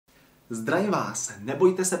Zdravím vás,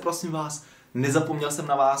 nebojte se prosím vás, nezapomněl jsem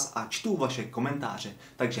na vás a čtu vaše komentáře.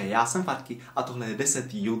 Takže já jsem Farky a tohle je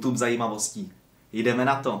 10 YouTube zajímavostí. Jdeme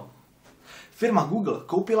na to. Firma Google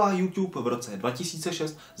koupila YouTube v roce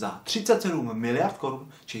 2006 za 37 miliard korun,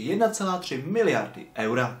 či 1,3 miliardy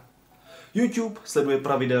eura. YouTube sleduje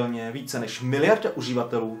pravidelně více než miliarda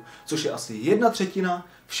uživatelů, což je asi 1/3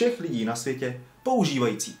 všech lidí na světě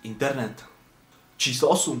používající internet. Číslo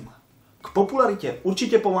 8. K popularitě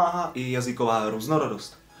určitě pomáhá i jazyková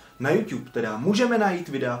různorodost. Na YouTube teda můžeme najít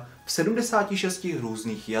videa v 76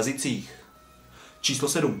 různých jazycích. Číslo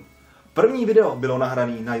 7. První video bylo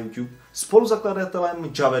nahrané na YouTube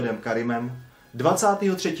spoluzakladatelem Javedem Karimem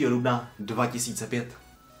 23. dubna 2005.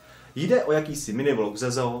 Jde o jakýsi minivlog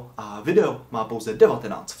ze zoo a video má pouze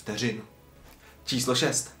 19 vteřin. Číslo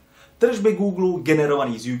 6. Tržby Google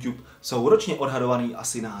generovaný z YouTube jsou ročně odhadovaný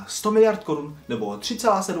asi na 100 miliard korun nebo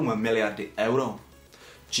 3,7 miliardy euro.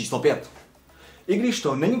 Číslo 5. I když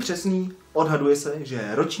to není přesný, odhaduje se,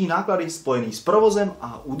 že roční náklady spojený s provozem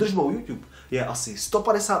a údržbou YouTube je asi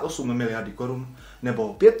 158 miliardy korun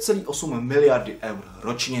nebo 5,8 miliardy eur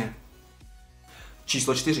ročně.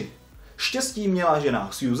 Číslo 4. Štěstí měla žena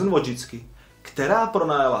Susan Wojcicki, která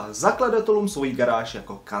pronajala zakladatelům svoji garáž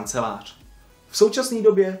jako kancelář. V současné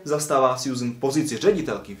době zastává Susan pozici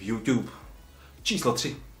ředitelky v YouTube. Číslo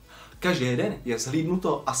 3. Každý den je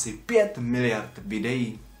zhlídnuto asi 5 miliard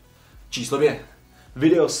videí. Číslo 2.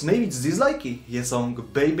 Video s nejvíc disliky je song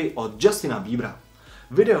Baby od Justina Biebera.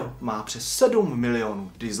 Video má přes 7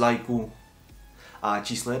 milionů dislikeů. A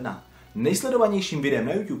číslo 1. Nejsledovanějším videem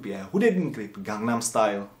na YouTube je hudební klip Gangnam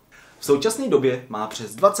Style. V současné době má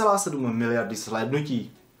přes 2,7 miliardy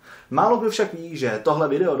shlédnutí. Málo kdo však ví, že tohle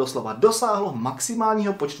video doslova dosáhlo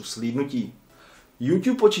maximálního počtu slídnutí.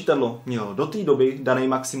 YouTube počítadlo mělo do té doby daný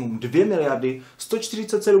maximum 2 miliardy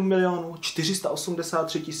 147 milionů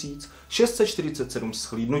 483 647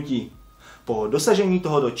 shlédnutí. Po dosažení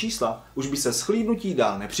tohoto čísla už by se shlédnutí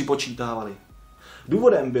dál nepřipočítávaly.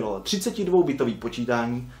 Důvodem bylo 32-bitový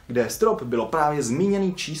počítání, kde strop bylo právě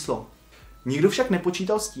zmíněné číslo. Nikdo však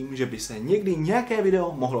nepočítal s tím, že by se někdy nějaké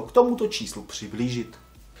video mohlo k tomuto číslu přiblížit.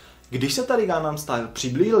 Když se tady Gangnam Style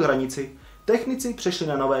přiblížil hranici, technici přešli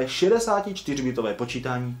na nové 64-bitové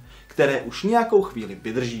počítání, které už nějakou chvíli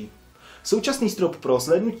vydrží. Současný strop pro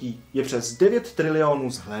zhlédnutí je přes 9 trilionů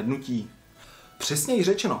zhlédnutí. Přesněji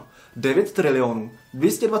řečeno 9 trilionů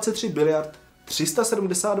 223 biliard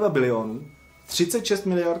 372 bilionů 36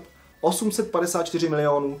 miliard 854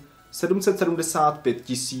 milionů 775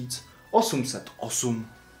 808.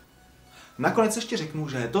 Nakonec ještě řeknu,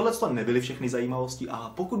 že tohle nebyly všechny zajímavosti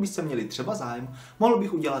a pokud byste měli třeba zájem, mohl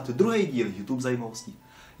bych udělat druhý díl YouTube zajímavostí.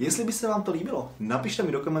 Jestli by se vám to líbilo, napište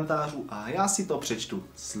mi do komentářů a já si to přečtu,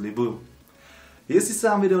 slibuju. Jestli se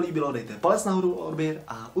vám video líbilo, dejte palec nahoru o odběr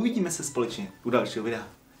a uvidíme se společně u dalšího videa.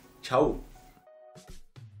 Čau.